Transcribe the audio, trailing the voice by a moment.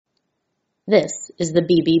This is the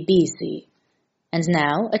BBBC. And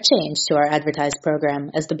now, a change to our advertised program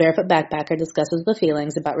as the Barefoot Backpacker discusses the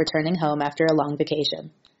feelings about returning home after a long vacation.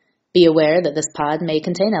 Be aware that this pod may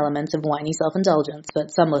contain elements of whiny self-indulgence that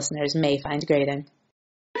some listeners may find grating.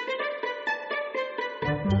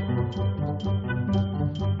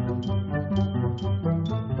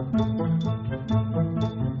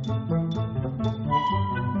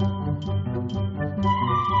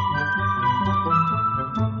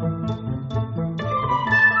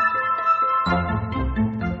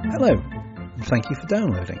 Hello, and thank you for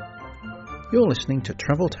downloading. You're listening to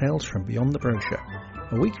Travel Tales from Beyond the Brochure,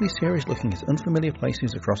 a weekly series looking at unfamiliar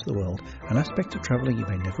places across the world and aspects of travelling you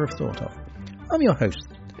may never have thought of. I'm your host,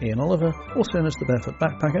 Ian Oliver, also known as the Barefoot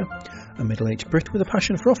Backpacker, a middle-aged Brit with a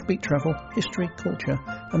passion for offbeat travel, history, culture,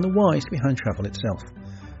 and the whys behind travel itself.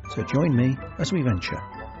 So join me as we venture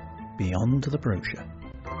beyond the brochure.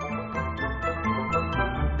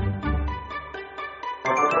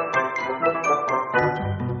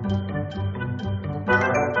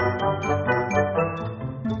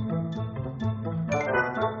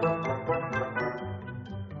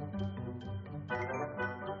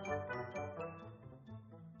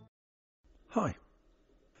 Hi.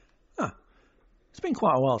 It's been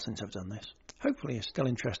quite a while since I've done this. Hopefully you're still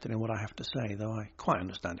interested in what I have to say, though I quite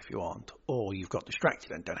understand if you aren't, or you've got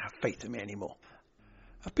distracted and don't have faith in me anymore.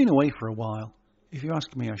 I've been away for a while. If you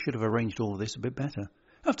ask me, I should have arranged all of this a bit better.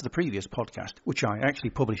 After the previous podcast, which I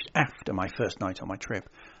actually published after my first night on my trip,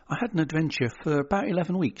 I had an adventure for about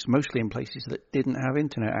 11 weeks, mostly in places that didn't have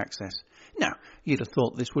internet access. Now, you'd have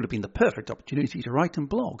thought this would have been the perfect opportunity to write and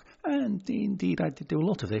blog, and indeed I did do a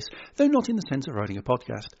lot of this, though not in the sense of writing a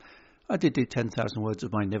podcast. I did do 10,000 words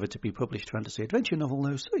of my never-to-be-published fantasy adventure novel,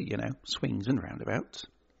 though, so, swings and roundabouts.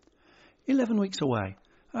 11 weeks away.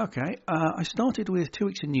 Okay, I started with 2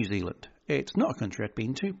 weeks in New Zealand. It's not a country I'd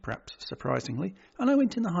been to, perhaps surprisingly, and I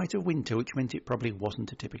went in the height of winter, which meant it probably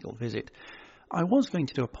wasn't a typical visit. I was going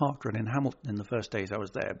to do a park run in Hamilton in the first days I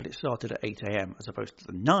was there, but it started at 8 a.m. as opposed to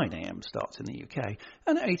the 9 a.m. starts in the UK,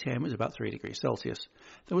 and at 8 a.m. it was about 3 degrees Celsius.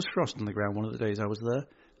 There was frost on the ground one of the days I was there,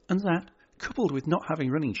 and that, coupled with not having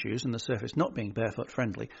running shoes and the surface not being barefoot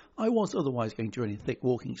friendly, I was otherwise going to run in thick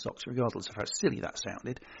walking socks regardless of how silly that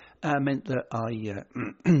sounded, meant that I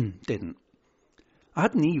didn't. I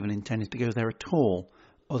hadn't even intended to go there at all,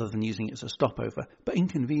 other than using it as a stopover, but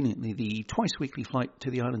inconveniently the twice-weekly flight to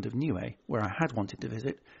the island of Niue, where I had wanted to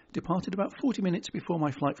visit, departed about 40 minutes before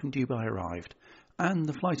my flight from Dubai arrived, and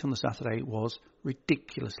the flight on the Saturday was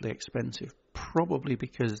ridiculously expensive, probably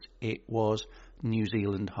because it was New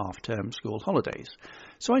Zealand half-term school holidays.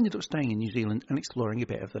 So I ended up staying in New Zealand and exploring a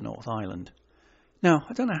bit of the North Island. Now,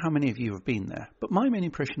 I don't know how many of you have been there, but my main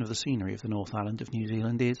impression of the scenery of the North Island of New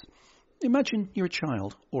Zealand is, imagine you're a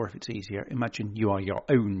child, or if it's easier, imagine you are your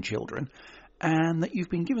own children, and that you've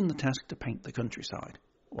been given the task to paint the countryside.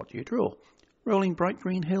 What do you draw? Rolling bright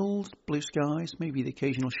green hills, blue skies, maybe the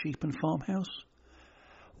occasional sheep and farmhouse?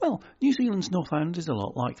 Well, New Zealand's North Island is a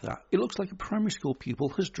lot like that. It looks like a primary school pupil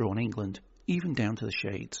has drawn England, even down to the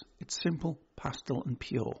shades. It's simple, pastel and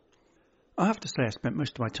pure. I have to say I spent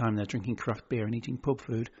most of my time there drinking craft beer and eating pub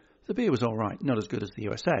food. The beer was alright, not as good as the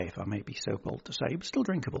USA, if I may be so bold to say, but still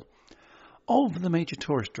drinkable. Of the major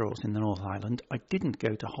tourist draws in the North Island, I didn't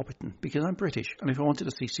go to Hobbiton because I'm British, and if I wanted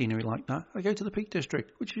to see scenery like that, I go to the Peak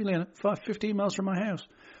District, which is 15 miles from my house.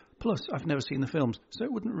 Plus, I've never seen the films, so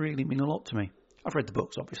it wouldn't really mean a lot to me. I've read the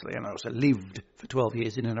books, obviously, and I also lived for 12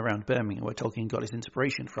 years in and around Birmingham, where Tolkien got his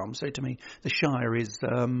inspiration from, so to me, the Shire is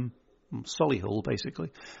Solihull,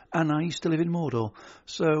 basically, and I used to live in Mordor,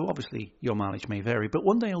 so obviously your mileage may vary, but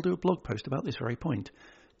one day I'll do a blog post about this very point.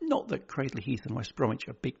 Not that Cradley Heath and West Bromwich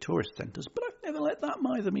are big tourist centres, but I've never let that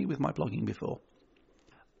mither me with my blogging before.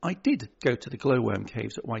 I did go to the glowworm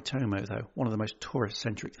caves at Waitomo, though, one of the most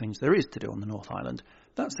tourist-centric things there is to do on the North Island.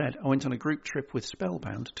 That said, I went on a group trip with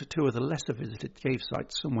Spellbound to tour the lesser-visited cave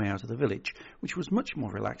sites some way out of the village, which was much more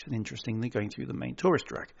relaxed and interesting than going through the main tourist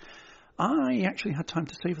track. I actually had time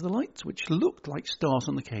to savour the lights, which looked like stars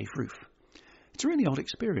on the cave roof. It's a really odd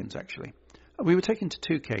experience, actually. We were taken to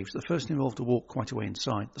 2 caves. The first involved a walk quite a way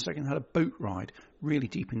inside. The second had a boat ride really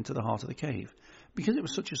deep into the heart of the cave. Because it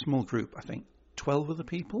was such a small group, I think 12 other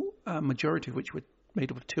people, a majority of which were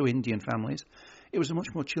made up of 2 Indian families, it was a much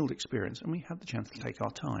more chilled experience and we had the chance to take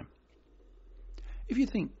our time. If you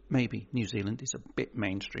think maybe New Zealand is a bit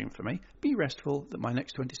mainstream for me, be restful that my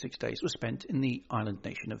next 26 days were spent in the island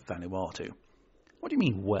nation of Vanuatu. What do you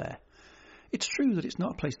mean, where? It's true that it's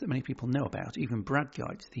not a place that many people know about. Even Brad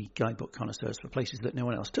Guides, the guidebook connoisseurs for places that no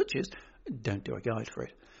one else touches, don't do a guide for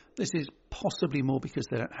it. This is possibly more because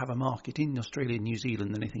they don't have a market in Australia and New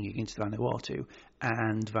Zealand than anything against Vanuatu,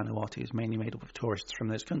 and Vanuatu is mainly made up of tourists from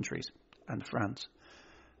those countries, and France.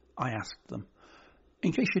 I asked them.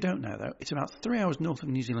 In case you don't know, though, it's about 3 hours north of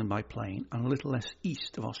New Zealand by plane and a little less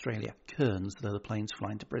east of Australia, Cairns, though the plane's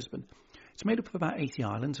flying to Brisbane. It's made up of about 80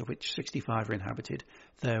 islands, of which 65 are inhabited,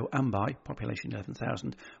 though Ambai, population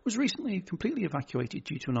 11,000, was recently completely evacuated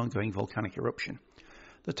due to an ongoing volcanic eruption.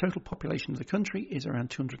 The total population of the country is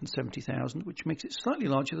around 270,000, which makes it slightly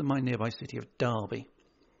larger than my nearby city of Derby.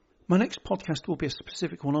 My next podcast will be a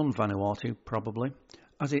specific one on Vanuatu, probably,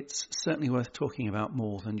 as it's certainly worth talking about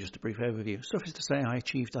more than just a brief overview. Suffice to say, I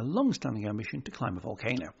achieved a long-standing ambition to climb a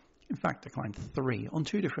volcano. In fact, I climbed 3 on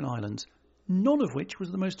 2 different islands, none of which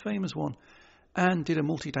was the most famous one, and did a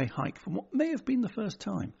multi-day hike from what may have been the first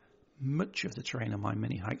time. Much of the terrain on my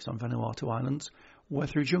mini hikes on Vanuatu Islands were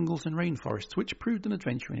through jungles and rainforests, which proved an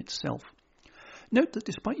adventure in itself. Note that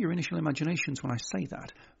despite your initial imaginations when I say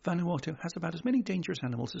that, Vanuatu has about as many dangerous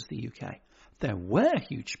animals as the UK. There were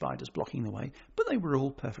huge spiders blocking the way, but they were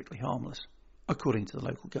all perfectly harmless, according to the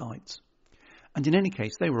local guides. And in any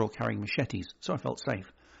case, they were all carrying machetes, so I felt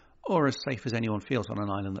safe. Or as safe as anyone feels on an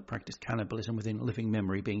island that practiced cannibalism within living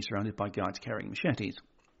memory being surrounded by guides carrying machetes.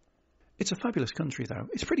 It's a fabulous country, though.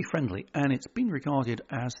 It's pretty friendly, and it's been regarded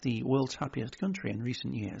as the world's happiest country in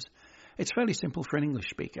recent years. It's fairly simple for an English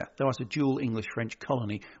speaker, though as a dual English-French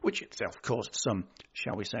colony, which itself caused some,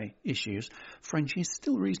 shall we say, issues, French is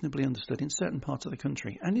still reasonably understood in certain parts of the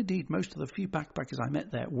country, and indeed most of the few backpackers I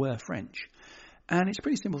met there were French. And it's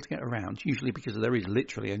pretty simple to get around, usually because there is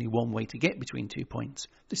literally only one way to get between 2 points.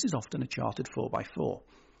 This is often a chartered 4x4.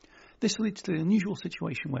 This leads to the unusual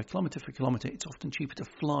situation where kilometre for kilometre it's often cheaper to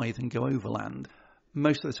fly than go overland.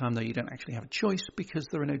 Most of the time, though, you don't actually have a choice because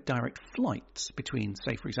there are no direct flights between,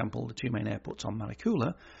 say, for example, the 2 main airports on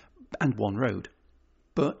Malekula and one road.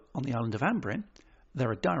 But on the island of Ambrym, there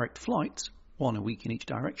are direct flights, 1 a week in each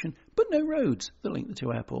direction, but no roads that link the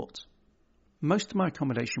 2 airports. Most of my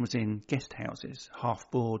accommodation was in guest houses,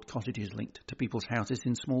 half-board cottages linked to people's houses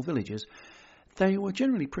in small villages. They were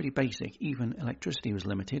generally pretty basic, even electricity was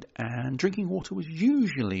limited, and drinking water was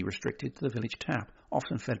usually restricted to the village tap,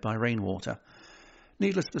 often fed by rainwater.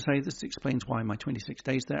 Needless to say, this explains why in my 26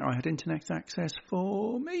 days there I had internet access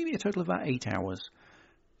for maybe a total of about 8 hours.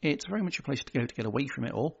 It's very much a place to go to get away from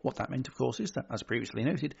it all. What that meant, of course, is that, as previously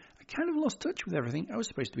noted, I kind of lost touch with everything I was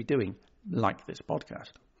supposed to be doing, like this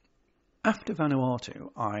podcast. After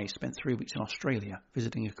Vanuatu, I spent 3 weeks in Australia,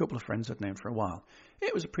 visiting a couple of friends I'd known for a while.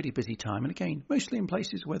 It was a pretty busy time, and again, mostly in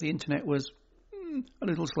places where the internet was a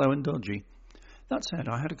little slow and dodgy. That said,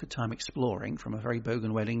 I had a good time exploring, from a very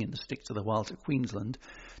bogan wedding in the sticks of the wilds of Queensland,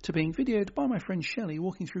 to being videoed by my friend Shelley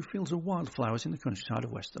walking through fields of wildflowers in the countryside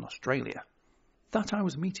of Western Australia. That I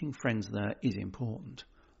was meeting friends there is important.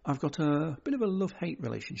 I've got a bit of a love-hate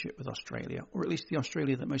relationship with Australia, or at least the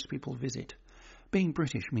Australia that most people visit. Being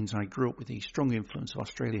British means I grew up with the strong influence of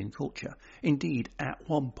Australian culture. Indeed, at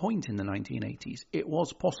one point in the 1980s, it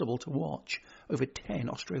was possible to watch over 10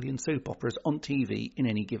 Australian soap operas on TV in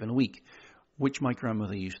any given week, which my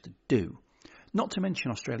grandmother used to do. Not to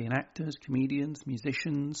mention Australian actors, comedians,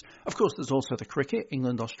 musicians. Of course, there's also the cricket.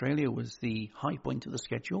 England-Australia was the high point of the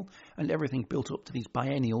schedule, and everything built up to these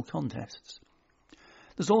biennial contests.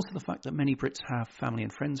 There's also the fact that many Brits have family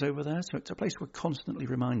and friends over there, so it's a place we're constantly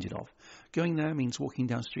reminded of. Going there means walking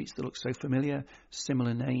down streets that look so familiar,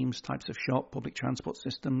 similar names, types of shop, public transport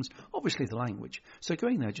systems, obviously the language. So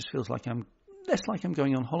going there just feels like I'm less like I'm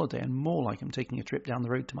going on holiday and more like I'm taking a trip down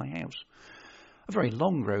the road to my house. A very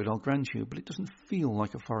long road, I'll grant you, but it doesn't feel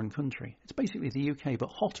like a foreign country. It's basically the UK,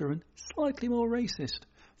 but hotter and slightly more racist,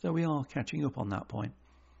 though we are catching up on that point.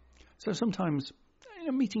 So sometimes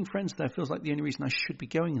meeting friends there feels like the only reason I should be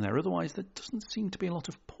going there, otherwise there doesn't seem to be a lot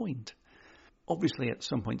of point. Obviously, at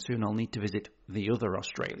some point soon I'll need to visit the other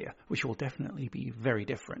Australia, which will definitely be very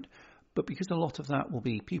different. But because a lot of that will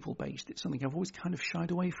be people-based, it's something I've always kind of shied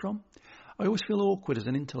away from. I always feel awkward as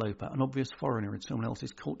an interloper, an obvious foreigner in someone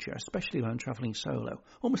else's culture, especially when I'm travelling solo.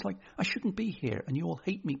 Almost like I shouldn't be here, and you all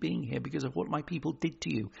hate me being here because of what my people did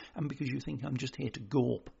to you, and because you think I'm just here to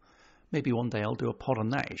gawp. Maybe one day I'll do a pod on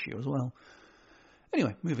that issue as well.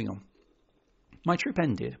 Anyway, moving on. My trip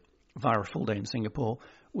ended, via a full day in Singapore,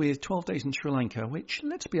 with 12 days in Sri Lanka, which,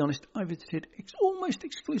 let's be honest, I visited almost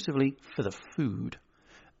exclusively for the food.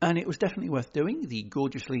 And it was definitely worth doing. The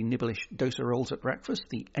gorgeously nibblish dosa rolls at breakfast,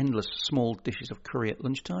 the endless small dishes of curry at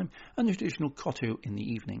lunchtime, and the traditional kotu in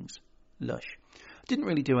the evenings. Lush. Didn't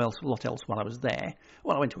really do a lot else while I was there.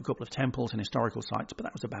 Well, I went to a couple of temples and historical sites, but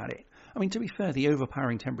that was about it. I mean, to be fair, the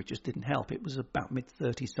overpowering temperatures didn't help. It was about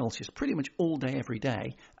mid-30s Celsius pretty much all day, every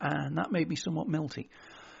day, and that made me somewhat melty.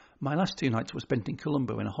 My last 2 nights were spent in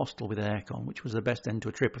Colombo in a hostel with aircon, which was the best end to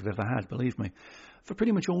a trip I've ever had, believe me. For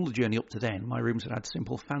pretty much all the journey up to then, my rooms had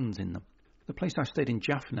simple fans in them. The place I stayed in,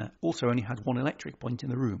 Jaffna, also only had one electric point in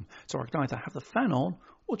the room, so I could either have the fan on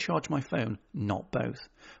or charge my phone, not both.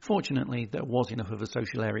 Fortunately, there was enough of a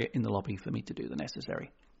social area in the lobby for me to do the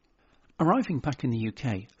necessary. Arriving back in the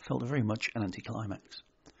UK felt very much an anticlimax.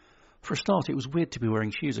 For a start, it was weird to be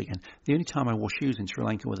wearing shoes again. The only time I wore shoes in Sri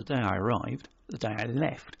Lanka was the day I arrived, the day I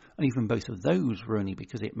left, and even both of those were only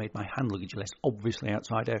because it made my hand luggage less obviously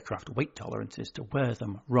outside aircraft weight tolerances to wear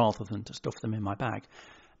them rather than to stuff them in my bag,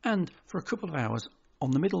 and for a couple of hours on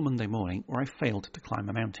the middle Monday morning where I failed to climb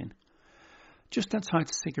a mountain. Just outside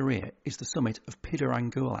Sigiriya is the summit of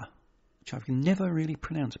Pidirangula, which I've never really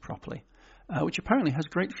pronounced properly, which apparently has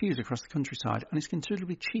great views across the countryside and is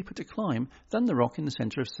considerably cheaper to climb than the rock in the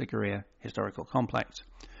centre of Sigiriya Historical Complex.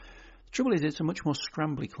 The trouble is, it's a much more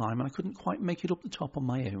scrambly climb and I couldn't quite make it up the top on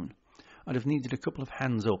my own. I'd have needed a couple of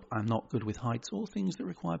hands up. I'm not good with heights or things that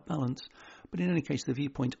require balance, but in any case the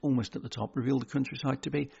viewpoint almost at the top revealed the countryside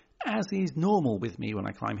to be, as is normal with me when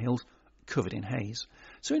I climb hills, covered in haze.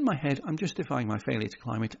 So in my head I'm justifying my failure to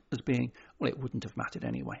climb it as being, well, it wouldn't have mattered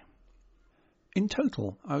anyway. In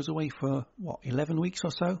total, I was away for, 11 weeks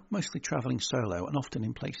or so, mostly travelling solo and often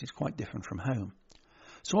in places quite different from home.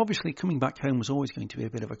 So obviously coming back home was always going to be a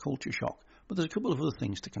bit of a culture shock, but there's a couple of other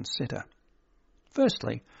things to consider.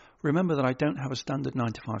 Firstly, remember that I don't have a standard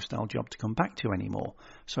 9-to-5 style job to come back to anymore,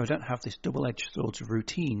 so I don't have this double-edged sword of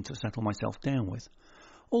routine to settle myself down with.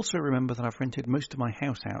 Also remember that I've rented most of my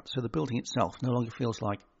house out, so the building itself no longer feels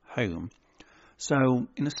like home. So,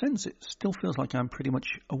 in a sense, it still feels like I'm pretty much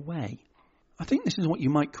away. I think this is what you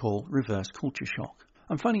might call reverse culture shock.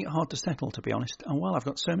 I'm finding it hard to settle, to be honest, and while I've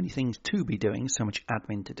got so many things to be doing, so much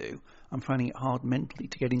admin to do, I'm finding it hard mentally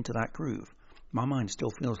to get into that groove. My mind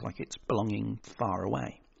still feels like it's belonging far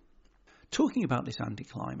away. Talking about this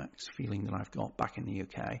anticlimax feeling that I've got back in the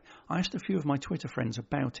UK, I asked a few of my Twitter friends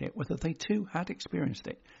about it, whether they too had experienced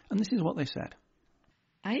it, and this is what they said.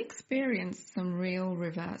 I experienced some real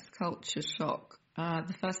reverse culture shock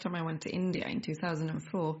the first time I went to India in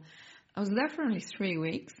 2004. I was there for only 3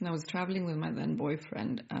 weeks and I was traveling with my then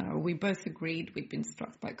boyfriend. We both agreed we'd been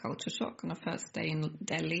struck by culture shock on our first day in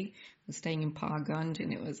Delhi. We were staying in Parganj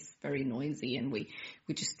and it was very noisy and we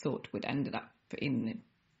just thought we'd ended up in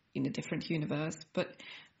a different universe. But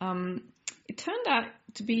it turned out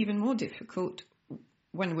to be even more difficult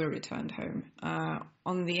when we returned home.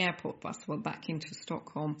 On the airport bus, back into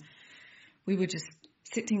Stockholm, we were just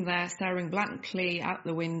sitting there staring blankly out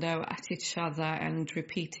the window at each other and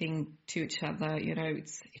repeating to each other,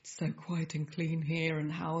 it's so quiet and clean here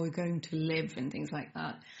and how are we going to live and things like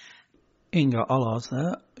that. Inga Olar's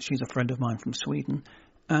there. She's a friend of mine from Sweden,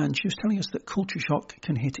 and she was telling us that culture shock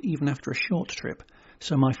can hit even after a short trip,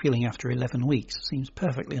 so my feeling after 11 weeks seems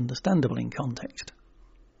perfectly understandable in context.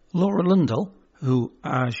 Laura Lundell, who,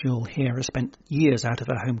 as you'll hear, has spent years out of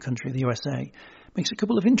her home country, the USA, makes a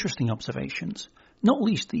couple of interesting observations, not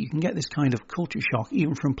least that you can get this kind of culture shock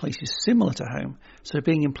even from places similar to home, so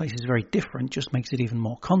being in places very different just makes it even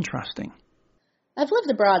more contrasting. I've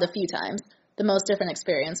lived abroad a few times, the most different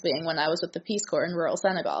experience being when I was with the Peace Corps in rural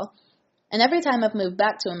Senegal. And every time I've moved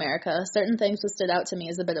back to America, certain things have stood out to me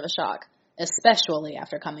as a bit of a shock, especially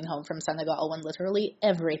after coming home from Senegal when literally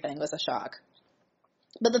everything was a shock.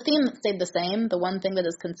 But the theme that stayed the same, the one thing that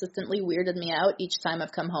has consistently weirded me out each time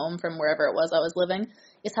I've come home from wherever it was I was living,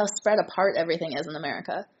 is how spread apart everything is in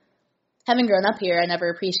America. Having grown up here, I never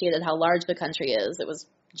appreciated how large the country is. It was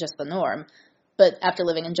just the norm. But after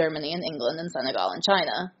living in Germany and England and Senegal and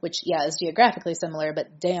China, which, is geographically similar,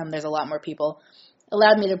 but damn, there's a lot more people,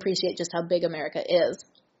 allowed me to appreciate just how big America is.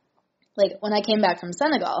 Like, when I came back from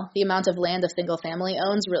Senegal, the amount of land a single family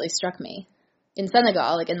owns really struck me. In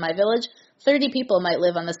Senegal, in my village, 30 people might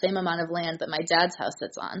live on the same amount of land that my dad's house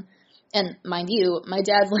sits on. And, mind you, my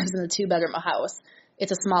dad lives in a 2-bedroom house.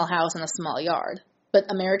 It's a small house and a small yard. But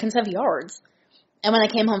Americans have yards. And when I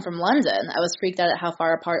came home from London, I was freaked out at how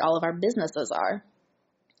far apart all of our businesses are.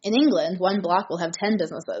 In England, one block will have 10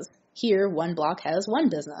 businesses. Here, one block has 1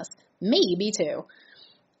 business. Maybe 2.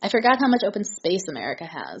 I forgot how much open space America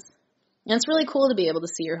has. And it's really cool to be able to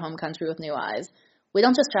see your home country with new eyes. We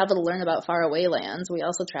don't just travel to learn about faraway lands, we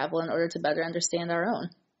also travel in order to better understand our own.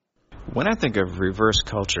 When I think of reverse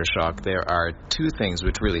culture shock, there are 2 things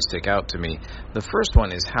which really stick out to me. The first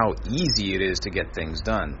one is how easy it is to get things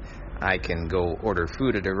done. I can go order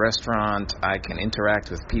food at a restaurant, I can interact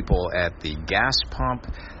with people at the gas pump,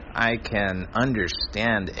 I can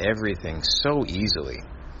understand everything so easily.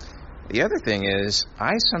 The other thing is,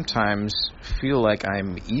 I sometimes feel like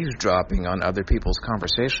I'm eavesdropping on other people's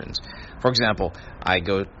conversations. For example, I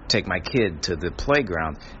go take my kid to the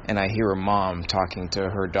playground and I hear a mom talking to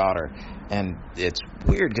her daughter, and it's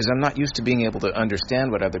weird because I'm not used to being able to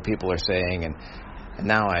understand what other people are saying, and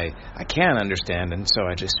now I can understand, and so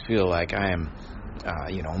I just feel like I am,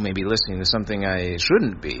 maybe listening to something I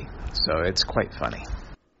shouldn't be. So it's quite funny.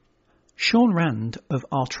 Sean Rand of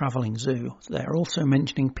Our Travelling Zoo there also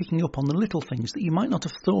mentioning picking up on the little things that you might not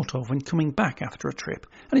have thought of when coming back after a trip.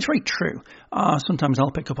 And it's very true. Sometimes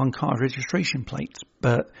I'll pick up on car registration plates,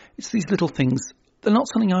 but it's these little things, they're not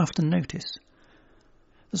something I often notice.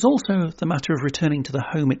 There's also the matter of returning to the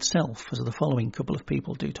home itself, as the following couple of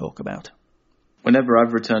people do talk about. Whenever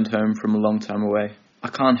I've returned home from a long time away, I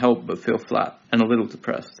can't help but feel flat and a little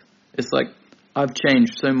depressed. It's like I've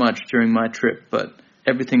changed so much during my trip, but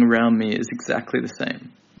everything around me is exactly the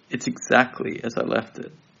same. It's exactly as I left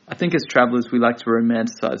it. I think as travellers we like to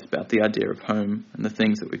romanticize about the idea of home and the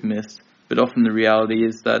things that we've missed, but often the reality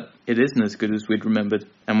is that it isn't as good as we'd remembered,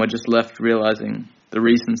 and we're just left realising the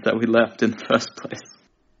reasons that we left in the first place.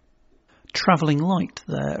 Travelling Light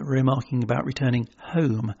there, remarking about returning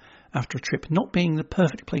home after a trip not being the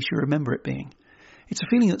perfect place you remember it being. It's a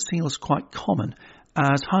feeling that feels quite common,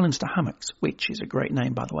 as Highlands to Hammocks, which is a great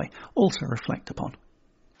name by the way, also reflect upon.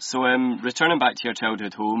 So returning back to your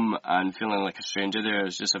childhood home and feeling like a stranger there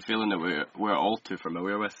is just a feeling that we're all too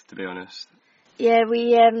familiar with, to be honest. Yeah,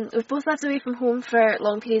 we've both lived away from home for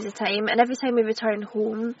long periods of time, and every time we return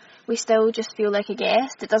home, we still just feel like a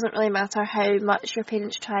guest. It doesn't really matter how much your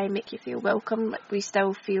parents try and make you feel welcome, we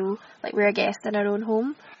still feel like we're a guest in our own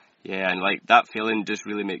home. Yeah, and like that feeling just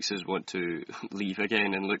really makes us want to leave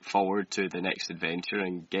again and look forward to the next adventure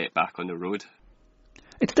and get back on the road.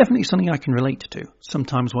 It's definitely something I can relate to.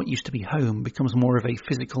 Sometimes what used to be home becomes more of a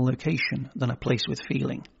physical location than a place with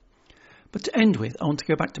feeling. But to end with, I want to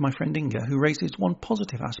go back to my friend Inga, who raises one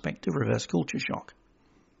positive aspect of reverse culture shock.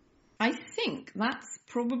 I think that's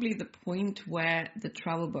probably the point where the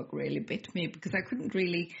travel bug really bit me, because I couldn't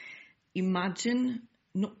really imagine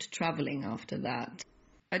not travelling after that.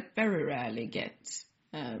 I very rarely get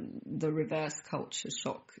the reverse culture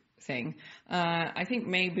shock thing. I think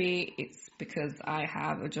maybe it's because I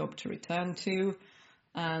have a job to return to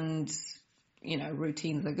and,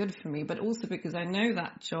 routines are good for me, but also because I know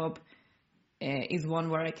that job is one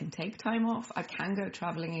where I can take time off. I can go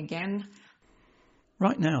travelling again.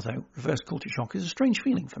 Right now, though, reverse culture shock is a strange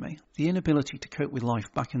feeling for me. The inability to cope with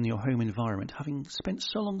life back in your home environment, having spent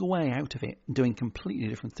so long away out of it and doing completely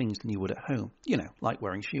different things than you would at home. Like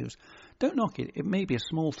wearing shoes. Don't knock it. It may be a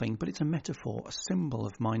small thing, but it's a metaphor, a symbol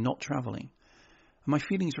of my not travelling. And my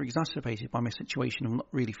feelings are exacerbated by my situation of not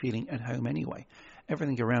really feeling at home anyway.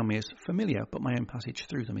 Everything around me is familiar, but my own passage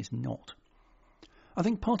through them is not. I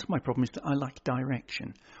think part of my problem is that I lack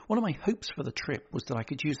direction. One of my hopes for the trip was that I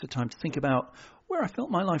could use the time to think about where I felt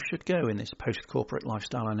my life should go in this post-corporate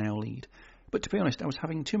lifestyle I now lead. But to be honest, I was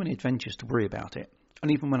having too many adventures to worry about it.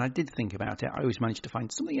 And even when I did think about it, I always managed to find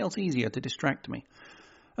something else easier to distract me.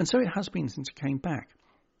 And so it has been since I came back.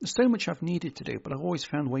 There's so much I've needed to do, but I've always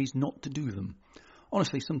found ways not to do them.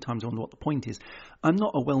 Honestly, sometimes I wonder what the point is. I'm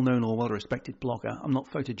not a well-known or well-respected blogger. I'm not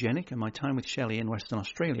photogenic, and my time with Shelley in Western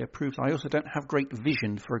Australia proves I also don't have great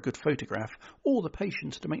vision for a good photograph or the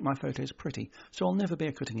patience to make my photos pretty, so I'll never be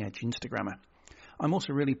a cutting-edge Instagrammer. I'm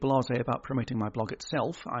also really blasé about promoting my blog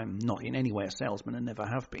itself. I'm not in any way a salesman and never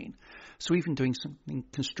have been. So even doing something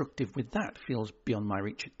constructive with that feels beyond my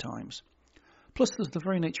reach at times. Plus, there's the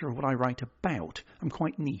very nature of what I write about. I'm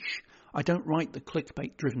quite niche. I don't write the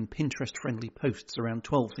clickbait-driven Pinterest-friendly posts around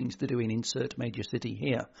 12 things to do in insert major city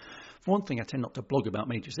here. For one thing, I tend not to blog about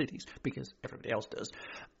major cities, because everybody else does,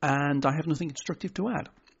 and I have nothing constructive to add.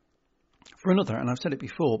 For another, and I've said it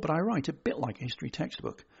before, but I write a bit like a history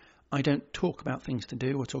textbook. I don't talk about things to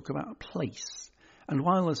do, I talk about a place. And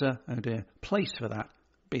while there's a, place for that,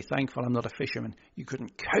 be thankful I'm not a fisherman. You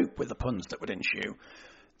couldn't cope with the puns that would ensue.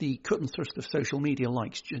 The cut and thrust of social media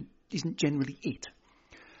likes isn't generally it.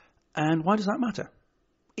 And why does that matter?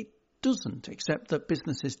 It doesn't, except that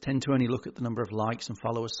businesses tend to only look at the number of likes and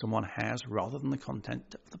followers someone has rather than the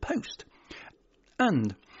content of the post.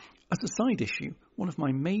 And as a side issue, one of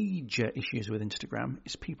my major issues with Instagram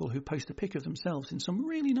is people who post a pic of themselves in some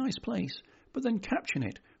really nice place, but then caption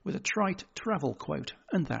it with a trite travel quote,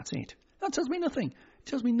 and that's it. That tells me nothing. It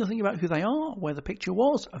tells me nothing about who they are, where the picture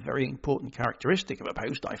was, a very important characteristic of a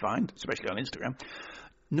post, I find, especially on Instagram.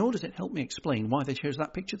 Nor does it help me explain why they chose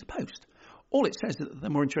that picture to post. All it says is that they're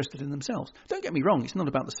more interested in themselves. Don't get me wrong, it's not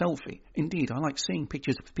about the selfie. Indeed, I like seeing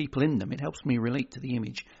pictures of people in them. It helps me relate to the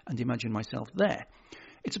image and imagine myself there.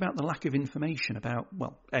 It's about the lack of information about,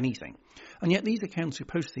 well, anything. And yet these accounts who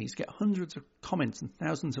post these get hundreds of comments and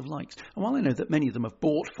thousands of likes. And while I know that many of them have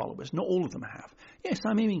bought followers, not all of them have. Yes,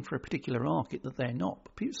 I'm aiming for a particular market that they're not.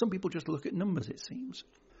 But some people just look at numbers, it seems.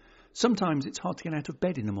 Sometimes it's hard to get out of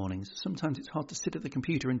bed in the mornings. Sometimes it's hard to sit at the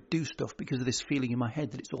computer and do stuff because of this feeling in my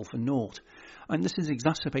head that it's all for naught. And this is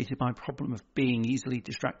exacerbated by a problem of being easily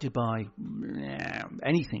distracted by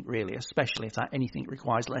anything really, especially if that anything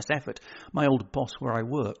requires less effort. My old boss where I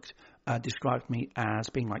worked described me as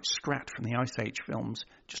being like Scrat from the Ice Age films,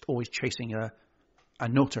 just always chasing a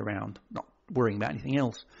nut around, not worrying about anything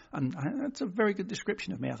else. And that's a very good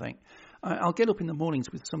description of me, I think. I'll get up in the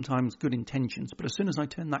mornings with sometimes good intentions, but as soon as I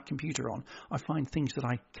turn that computer on, I find things that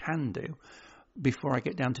I can do before I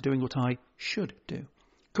get down to doing what I should do.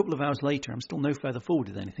 A couple of hours later, I'm still no further forward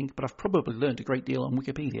with anything, but I've probably learned a great deal on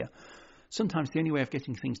Wikipedia. Sometimes the only way of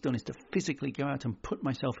getting things done is to physically go out and put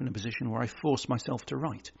myself in a position where I force myself to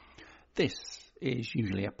write. This is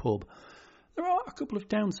usually a pub. There are a couple of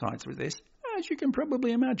downsides with this, as you can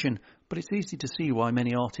probably imagine, but it's easy to see why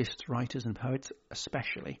many artists, writers and poets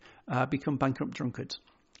especially become bankrupt drunkards.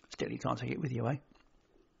 Still, you can't take it with you, eh?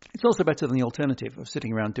 It's also better than the alternative of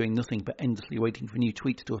sitting around doing nothing but endlessly waiting for new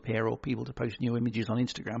tweets to appear or people to post new images on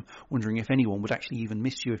Instagram, wondering if anyone would actually even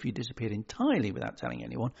miss you if you disappeared entirely without telling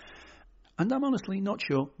anyone. And I'm honestly not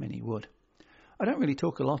sure many would. I don't really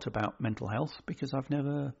talk a lot about mental health because I've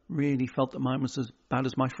never really felt that mine was as bad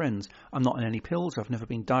as my friends. I'm not on any pills, I've never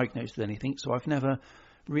been diagnosed with anything, so I've never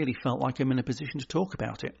really felt like I'm in a position to talk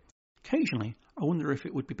about it. Occasionally, I wonder if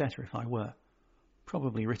it would be better if I were.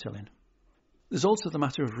 Probably Ritalin. There's also the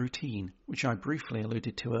matter of routine, which I briefly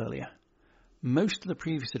alluded to earlier. Most of the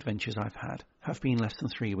previous adventures I've had have been less than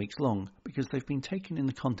 3 weeks long because they've been taken in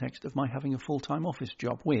the context of my having a full-time office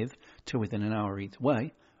job with, to within an hour either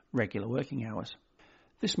way, regular working hours.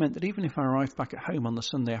 This meant that even if I arrived back at home on the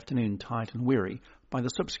Sunday afternoon tired and weary, by the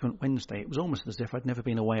subsequent Wednesday it was almost as if I'd never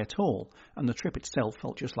been away at all, and the trip itself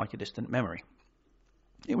felt just like a distant memory.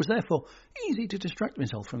 It was therefore easy to distract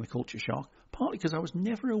myself from the culture shock, partly because I was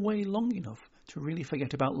never away long enough to really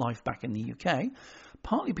forget about life back in the UK,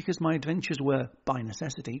 partly because my adventures were, by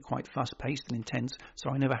necessity, quite fast-paced and intense,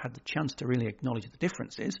 so I never had the chance to really acknowledge the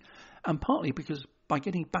differences, and partly because by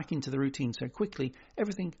getting back into the routine so quickly,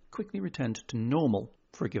 everything quickly returned to normal,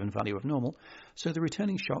 for a given value of normal, so the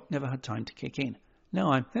returning shock never had time to kick in.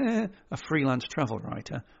 Now I'm a freelance travel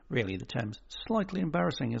writer. Really, the term's slightly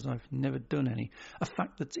embarrassing as I've never done any. A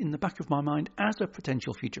fact that's in the back of my mind as a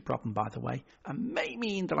potential future problem, by the way, and may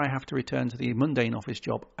mean that I have to return to the mundane office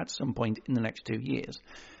job at some point in the next 2 years.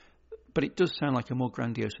 But it does sound like a more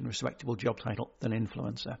grandiose and respectable job title than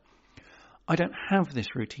influencer. I don't have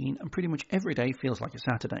this routine, and pretty much every day feels like a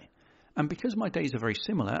Saturday. And because my days are very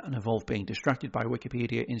similar and involve being distracted by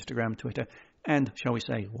Wikipedia, Instagram, Twitter, and, shall we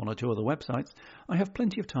say, 1 or 2 other websites, I have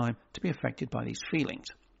plenty of time to be affected by these feelings.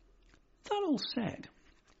 That all said,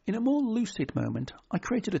 in a more lucid moment, I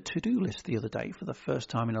created a to-do list the other day for the first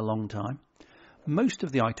time in a long time. Most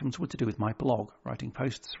of the items were to do with my blog, writing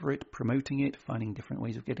posts for it, promoting it, finding different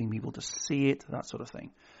ways of getting people to see it, that sort of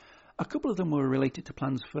thing. A couple of them were related to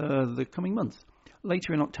plans for the coming month.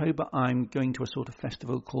 Later in October, I'm going to a sort of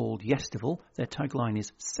festival called Yestival. Their tagline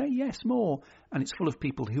is Say Yes More, and it's full of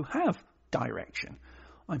people who have direction.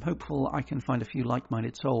 I'm hopeful I can find a few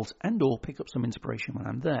like-minded souls and or pick up some inspiration when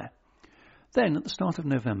I'm there. Then, at the start of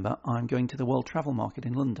November, I'm going to the World Travel Market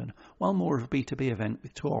in London. While more of a B2B event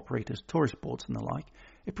with tour operators, tourist boards and the like,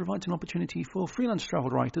 it provides an opportunity for freelance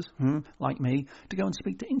travel writers, like me, to go and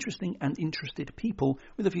speak to interesting and interested people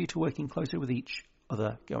with a view to working closer with each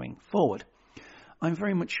other going forward. I'm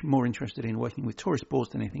very much more interested in working with tourist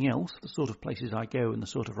boards than anything else. The sort of places I go and the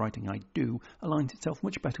sort of writing I do aligns itself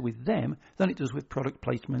much better with them than it does with product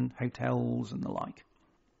placement, hotels and the like.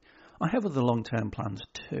 I have other long-term plans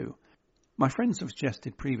too. My friends have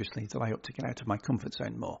suggested previously that I ought to get out of my comfort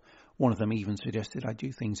zone more. One of them even suggested I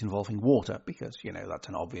do things involving water because, that's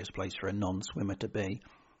an obvious place for a non-swimmer to be.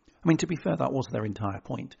 I mean, to be fair, that was their entire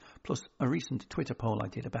point. Plus, a recent Twitter poll I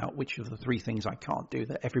did about which of the 3 things I can't do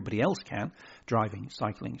that everybody else can, driving,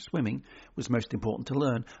 cycling, swimming, was most important to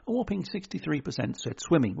learn. A whopping 63% said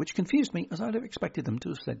swimming, which confused me as I'd have expected them to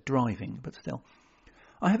have said driving, but still.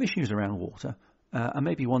 I have issues around water, and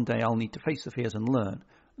maybe one day I'll need to face the fears and learn.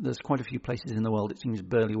 There's quite a few places in the world it seems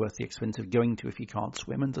barely worth the expense of going to if you can't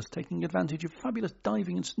swim, and thus taking advantage of fabulous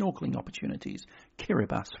diving and snorkelling opportunities,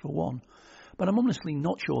 Kiribati for one. But I'm honestly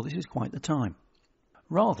not sure this is quite the time.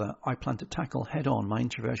 Rather, I plan to tackle head-on my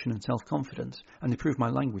introversion and self-confidence and improve my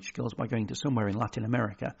language skills by going to somewhere in Latin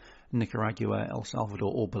America, Nicaragua, El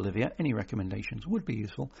Salvador or Bolivia, any recommendations would be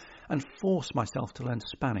useful, and force myself to learn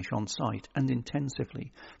Spanish on site and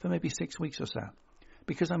intensively for maybe 6 weeks or so.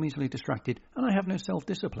 Because I'm easily distracted and I have no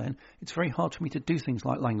self-discipline, it's very hard for me to do things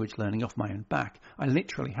like language learning off my own back. I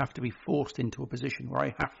literally have to be forced into a position where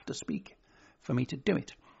I have to speak for me to do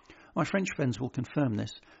it. My French friends will confirm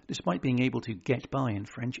this. Despite being able to get by in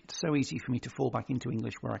French, it's so easy for me to fall back into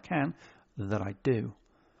English where I can that I do.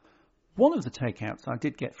 One of the takeouts I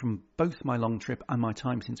did get from both my long trip and my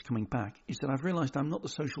time since coming back is that I've realised I'm not the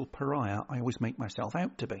social pariah I always make myself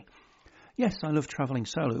out to be. Yes, I love travelling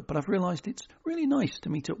solo, but I've realised it's really nice to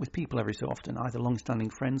meet up with people every so often, either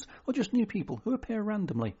long-standing friends or just new people who appear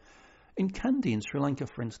randomly. In Kandy in Sri Lanka,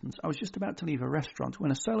 for instance, I was just about to leave a restaurant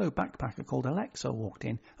when a solo backpacker called Alexa walked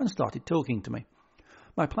in and started talking to me.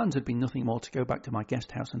 My plans had been nothing more to go back to my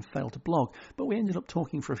guest house and fail to blog, but we ended up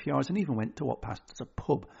talking for a few hours and even went to what passed as a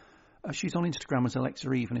pub. She's on Instagram as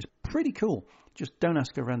Alexa Eve and is pretty cool. Just don't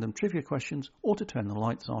ask her random trivia questions or to turn the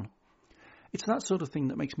lights on. It's that sort of thing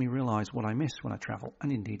that makes me realise what I miss when I travel,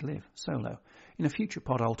 and indeed live, solo. In a future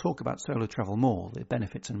pod I'll talk about solo travel more, the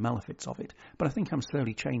benefits and malefits of it, but I think I'm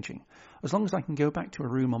slowly changing. As long as I can go back to a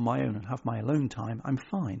room on my own and have my alone time, I'm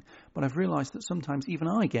fine, but I've realised that sometimes even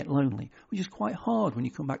I get lonely, which is quite hard when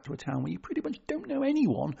you come back to a town where you pretty much don't know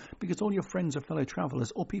anyone because all your friends are fellow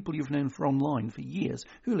travellers or people you've known for online for years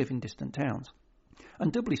who live in distant towns.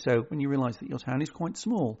 And doubly so when you realise that your town is quite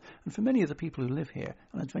small, and for many of the people who live here,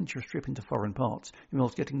 an adventurous trip into foreign parts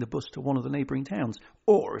involves getting the bus to one of the neighbouring towns,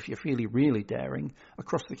 or, if you're feeling really daring,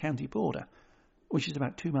 across the county border, which is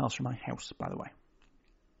about 2 miles from my house, by the way.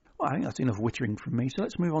 Well, I think that's enough wittering from me, so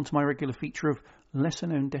let's move on to my regular feature of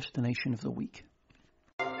Lesser-Known Destination of the Week.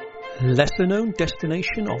 Lesser-Known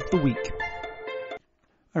Destination of the Week.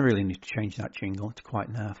 I really need to change that jingle, it's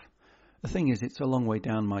quite naff. The thing is, it's a long way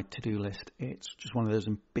down my to-do list. It's just one of those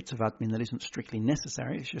bits of admin that isn't strictly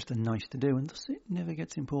necessary. It's just a nice to do, and thus it never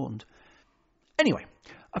gets important. Anyway,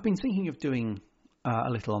 I've been thinking of doing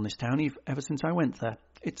a little on this town ever since I went there.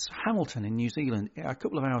 It's Hamilton in New Zealand, a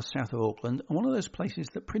couple of hours south of Auckland, and one of those places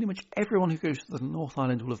that pretty much everyone who goes to the North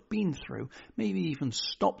Island will have been through, maybe even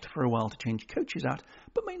stopped for a while to change coaches at,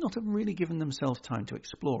 but may not have really given themselves time to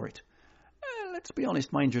explore it. Let's be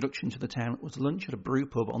honest, my introduction to the town was lunch at a brew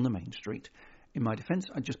pub on the main street. In my defence,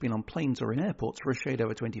 I'd just been on planes or in airports for a shade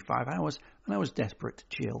over 25 hours, and I was desperate to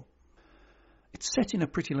chill. It's set in a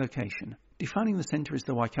pretty location. Defining the centre is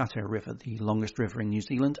the Waikato River, the longest river in New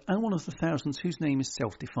Zealand, and one of the thousands whose name is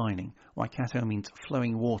self-defining. Waikato means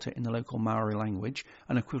flowing water in the local Maori language,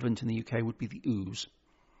 and equivalent in the UK would be the ooze.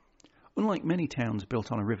 Unlike many towns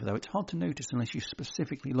built on a river, though, it's hard to notice unless you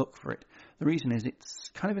specifically look for it. The reason is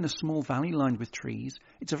it's kind of in a small valley lined with trees.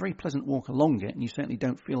 It's a very pleasant walk along it, and you certainly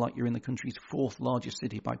don't feel like you're in the country's fourth largest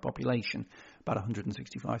city by population, about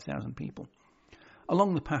 165,000 people.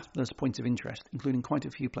 Along the path, there's points of interest, including quite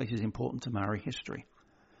a few places important to Maori history.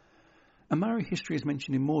 And Maori history is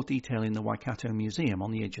mentioned in more detail in the Waikato Museum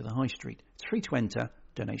on the edge of the High Street. It's free to enter,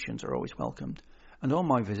 donations are always welcomed. And on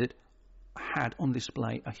my visit, had on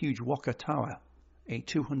display a huge waka tower, a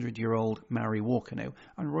 200-year-old Maori war canoe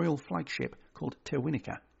and royal flagship called Te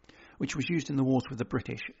Winika, which was used in the wars with the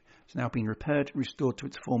British. It's now been repaired and restored to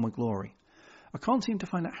its former glory. I can't seem to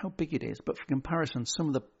find out how big it is, but for comparison, some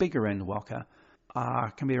of the bigger end waka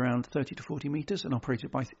can be around 30 to 40 metres and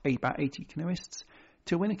operated by about 80 canoeists.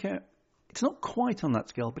 Te Winika, it's not quite on that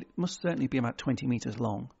scale, but it must certainly be about 20 metres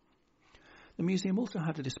long. The museum also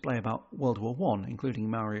had a display about World War I,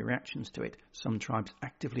 including Maori reactions to it. Some tribes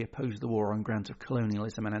actively opposed the war on grounds of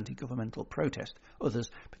colonialism and anti-governmental protest.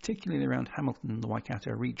 Others, particularly around Hamilton and the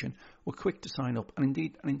Waikato region, were quick to sign up, and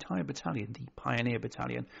indeed an entire battalion, the Pioneer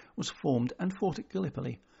Battalion, was formed and fought at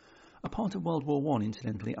Gallipoli. A part of World War I,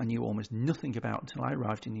 incidentally, I knew almost nothing about until I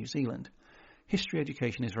arrived in New Zealand. History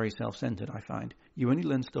education is very self-centred, I find. You only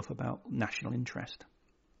learn stuff about national interest.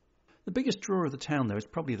 The biggest draw of the town, though, is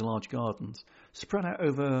probably the large gardens. Spread out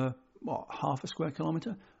over, half a square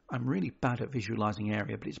kilometre? I'm really bad at visualising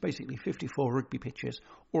area, but it's basically 54 rugby pitches,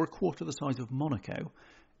 or a quarter the size of Monaco.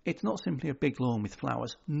 It's not simply a big lawn with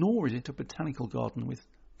flowers, nor is it a botanical garden with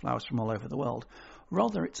flowers from all over the world.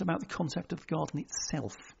 Rather, it's about the concept of the garden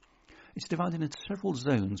itself. It's divided into several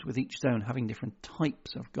zones, with each zone having different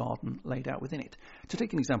types of garden laid out within it. To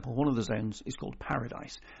take an example, one of the zones is called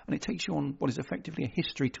Paradise, and it takes you on what is effectively a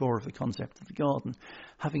history tour of the concept of the garden,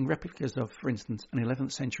 having replicas of, for instance, an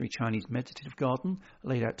 11th century Chinese meditative garden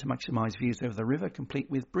laid out to maximise views over the river, complete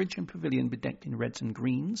with bridge and pavilion bedecked in reds and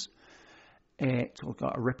greens, It's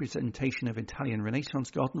got a representation of Italian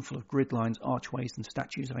Renaissance garden full of grid lines, archways and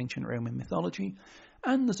statues of ancient Roman mythology.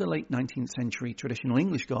 And there's a late 19th century traditional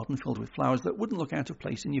English garden filled with flowers that wouldn't look out of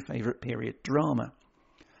place in your favourite period drama.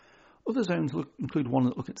 Other zones include one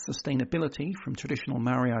that look at sustainability, from traditional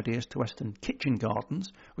Maori ideas to Western kitchen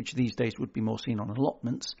gardens, which these days would be more seen on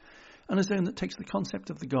allotments, and a zone that takes the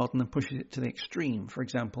concept of the garden and pushes it to the extreme, for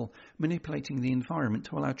example, manipulating the environment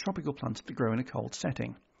to allow tropical plants to grow in a cold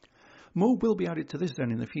setting. More will be added to this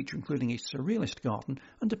zone in the future, including a surrealist garden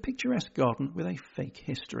and a picturesque garden with a fake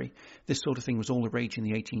history. This sort of thing was all the rage in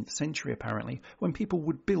the 18th century, apparently, when people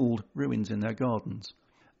would build ruins in their gardens.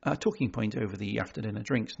 A talking point over the after-dinner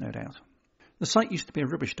drinks, no doubt. The site used to be a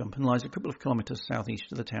rubbish dump and lies a couple of kilometres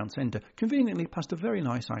southeast of the town centre, conveniently past a very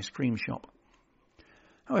nice ice cream shop.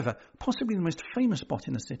 However, possibly the most famous spot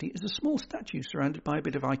in the city is a small statue surrounded by a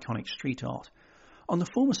bit of iconic street art. On the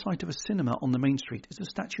former site of a cinema on the main street is a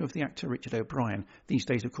statue of the actor Richard O'Brien, these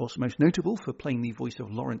days of course most notable for playing the voice of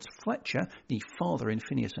Lawrence Fletcher, the father in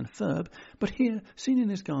Phineas and Ferb, but here seen in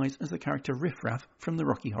his guise as the character Riff Raff from the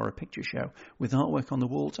Rocky Horror Picture Show, with artwork on the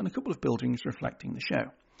walls and a couple of buildings reflecting the show.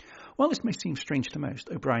 While this may seem strange to most,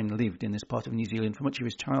 O'Brien lived in this part of New Zealand for much of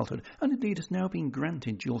his childhood and indeed has now been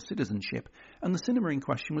granted dual citizenship, and the cinema in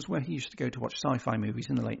question was where he used to go to watch sci-fi movies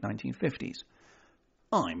in the late 1950s.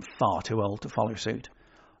 I'm far too old to follow suit.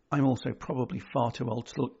 I'm also probably far too old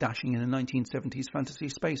to look dashing in a 1970s fantasy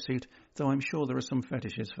spacesuit, though I'm sure there are some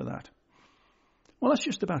fetishes for that. Well, that's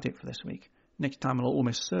just about it for this week. Next time I'll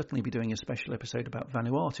almost certainly be doing a special episode about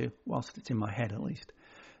Vanuatu, whilst it's in my head at least.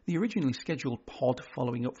 The originally scheduled pod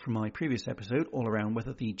following up from my previous episode, all around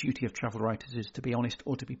whether the duty of travel writers is to be honest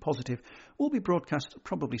or to be positive, will be broadcast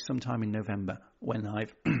probably sometime in November, when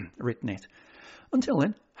I've written it. Until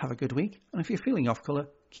then, have a good week, and if you're feeling off colour,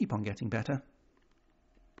 keep on getting better.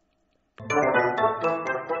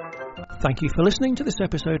 Thank you for listening to this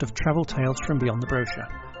episode of Travel Tales from Beyond the Brochure.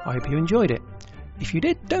 I hope you enjoyed it. If you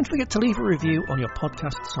did, don't forget to leave a review on your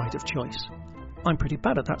podcast site of choice. I'm pretty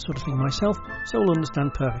bad at that sort of thing myself, so I'll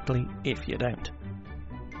understand perfectly if you don't.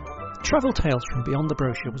 Travel Tales from Beyond the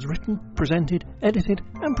Brochure was written, presented, edited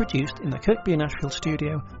and produced in the Kirkby and Ashfield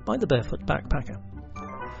studio by the Barefoot Backpacker.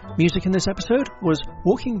 Music in this episode was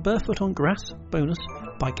Walking Barefoot on Grass bonus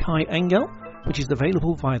by Kai Engel, which is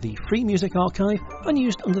available via the Free Music Archive and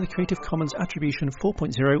used under the Creative Commons Attribution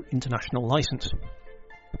 4.0 International License.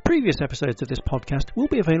 Previous episodes of this podcast will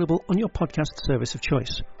be available on your podcast service of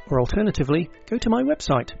choice, or alternatively, go to my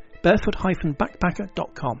website,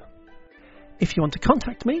 barefoot-backpacker.com. If you want to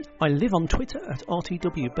contact me, I live on Twitter at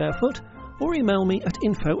rtwbarefoot, or email me at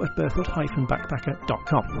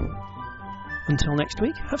info@barefoot-backpacker.com. Until next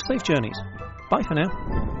week, have safe journeys. Bye for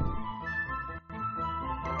now.